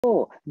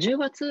10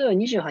月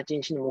28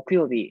日の木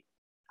曜日、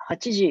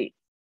8時、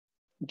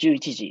11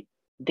時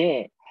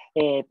で、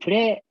プ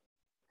レ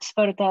ス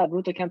パルタ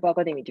ブートキャンプア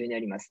カデミーというのをや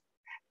ります。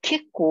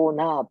結構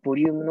なボ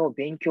リュームの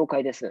勉強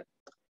会です。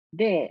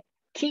で、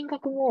金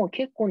額も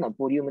結構な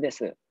ボリュームで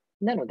す。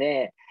なの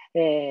で、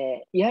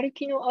やる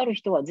気のある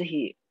人はぜ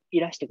ひい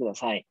らしてくだ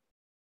さい。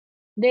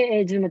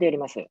で、ズームでやり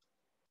ます。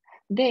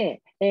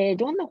で、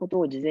どんなこと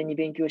を事前に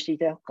勉強してい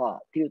ただく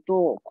かという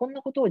と、こん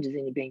なことを事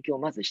前に勉強を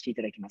まずしてい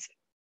ただきます。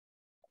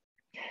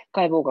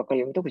解剖学か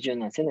ら読み解く柔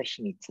軟性の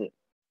秘密。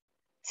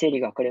生理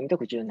学から読み解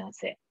く柔軟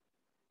性。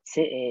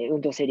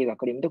運動生理学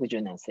から読み解く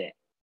柔軟性。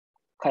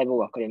解剖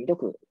学から読み解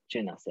く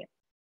柔軟性。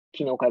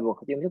機能解剖学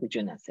から読み解く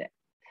柔軟性。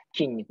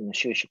筋肉の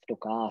収縮と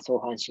か、相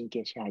反神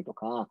経支配と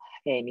か、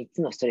3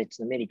つのストレッ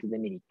チのメリット、デ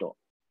メリット。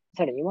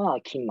さらには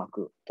筋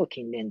膜と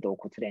筋連動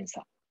骨連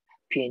鎖。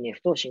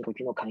PNF と深呼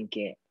吸の関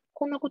係。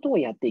こんなことを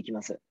やっていき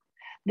ます。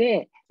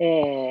で、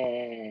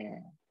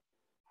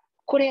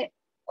これ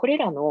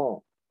ら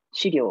の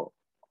資料、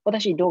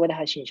私動画で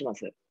配信しま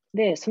す。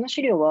で、その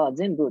資料は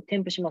全部添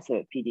付します、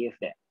PDF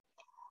で。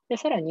で、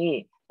さら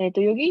に、ヨ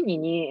ギーニ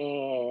に、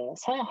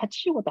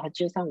85と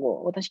83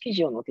号、私記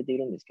事を載っけてい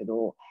るんですけ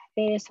ど、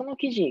その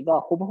記事が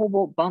ほぼほ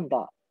ぼバン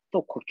ダ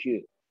と呼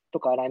吸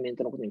とかアライメン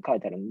トのことに書い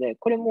てあるので、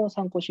これも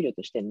参考資料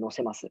として載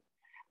せます。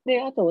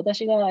で、あと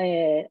私が、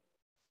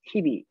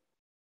日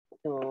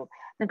々、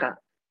なん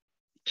か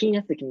気にな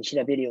った時に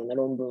調べるような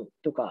論文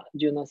とか、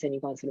柔軟性に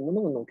関するも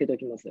のも載っけてお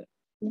きます。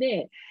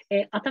で、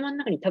頭の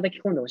中に叩き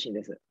込んでほしいん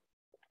です。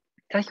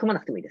叩き込まな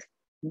くてもいいです。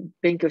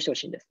勉強してほ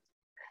しいんです。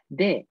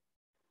で、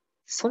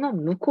その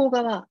向こう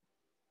側、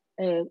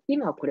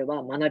今これ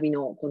は学び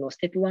のこのス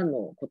テップ1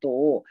のこと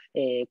を、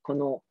こ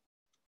の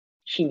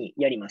日に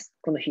やります。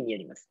この日にや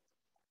ります。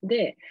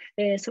で、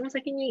その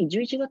先に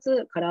11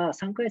月から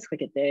3ヶ月か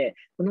けて、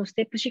このス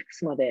テップ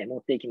6まで持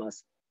っていきま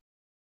す。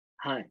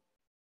はい。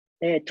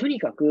とに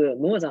かく、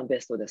モーザンベ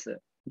ストで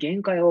す。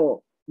限界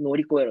を乗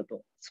り越えろ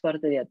と、スパ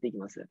ルタでやっていき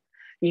ます。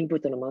インプ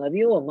ットの学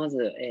びをまず、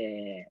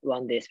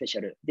ワンデースペシ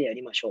ャルでや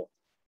りましょ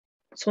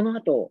う。その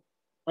後、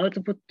アウ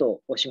トプッ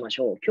トをしまし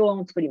ょう。教案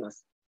を作りま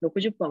す。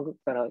60分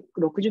から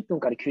90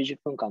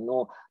分間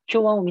の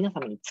教案を皆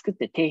様に作っ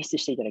て提出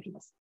していただき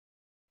ます。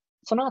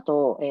その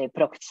後、プ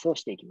ラクティスを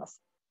していきま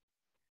す。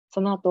そ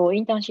の後、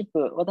インターンシップ、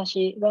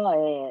私が、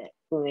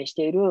運営し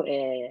ている、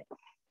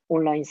オ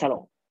ンラインサ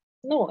ロ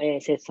ンの、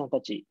生徒さん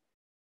たち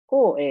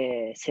を、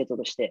生徒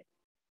として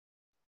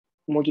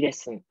模擬レッ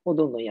スンを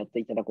どんどんやって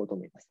いただこうと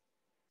思います。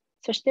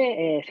そし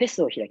て、フェ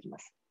スを開きま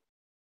す。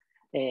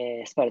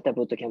スパルタ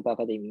ブートキャンプア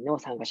カデミーの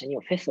参加者に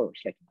はフェスを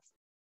開きます。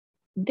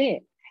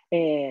で、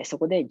そ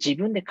こで自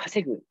分で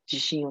稼ぐ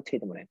自信をつけ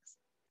てもらいます。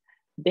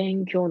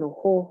勉強の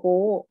方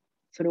法を、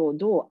それを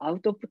どうアウ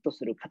トプット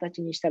する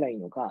形にしたらいい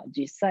のか、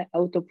実際ア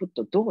ウトプッ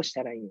トどうし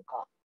たらいいの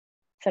か、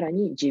さら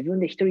に自分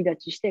で独り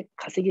立ちして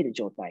稼げる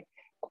状態。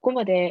ここ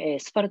まで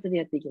スパルタで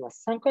やっていきま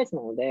す。3ヶ月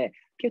なので、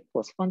結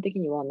構スパン的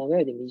には長い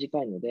ようで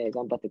短いので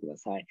頑張ってくだ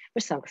さい。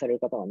もし参加される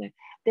方はね。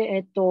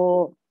で、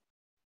こ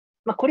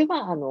れ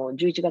は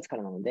11月か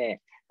らなの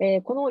で、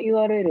この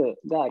URL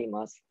があり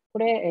ます。こ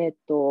れ、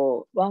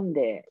ワン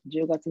デ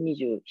ー10月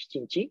27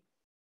日、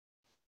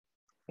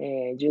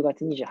10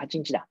月28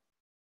日だ。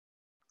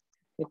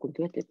これ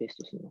どうやってペース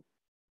トする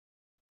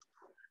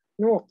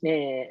の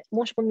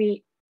申し込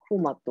みフォ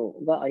ーマット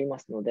がありま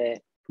すの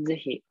で、ぜ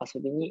ひ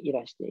遊びにい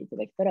らしていた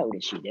だけたら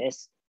嬉しいで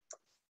す。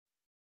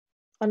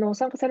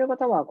参加される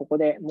方はここ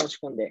で申し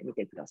込んでみ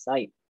てくださ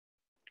い。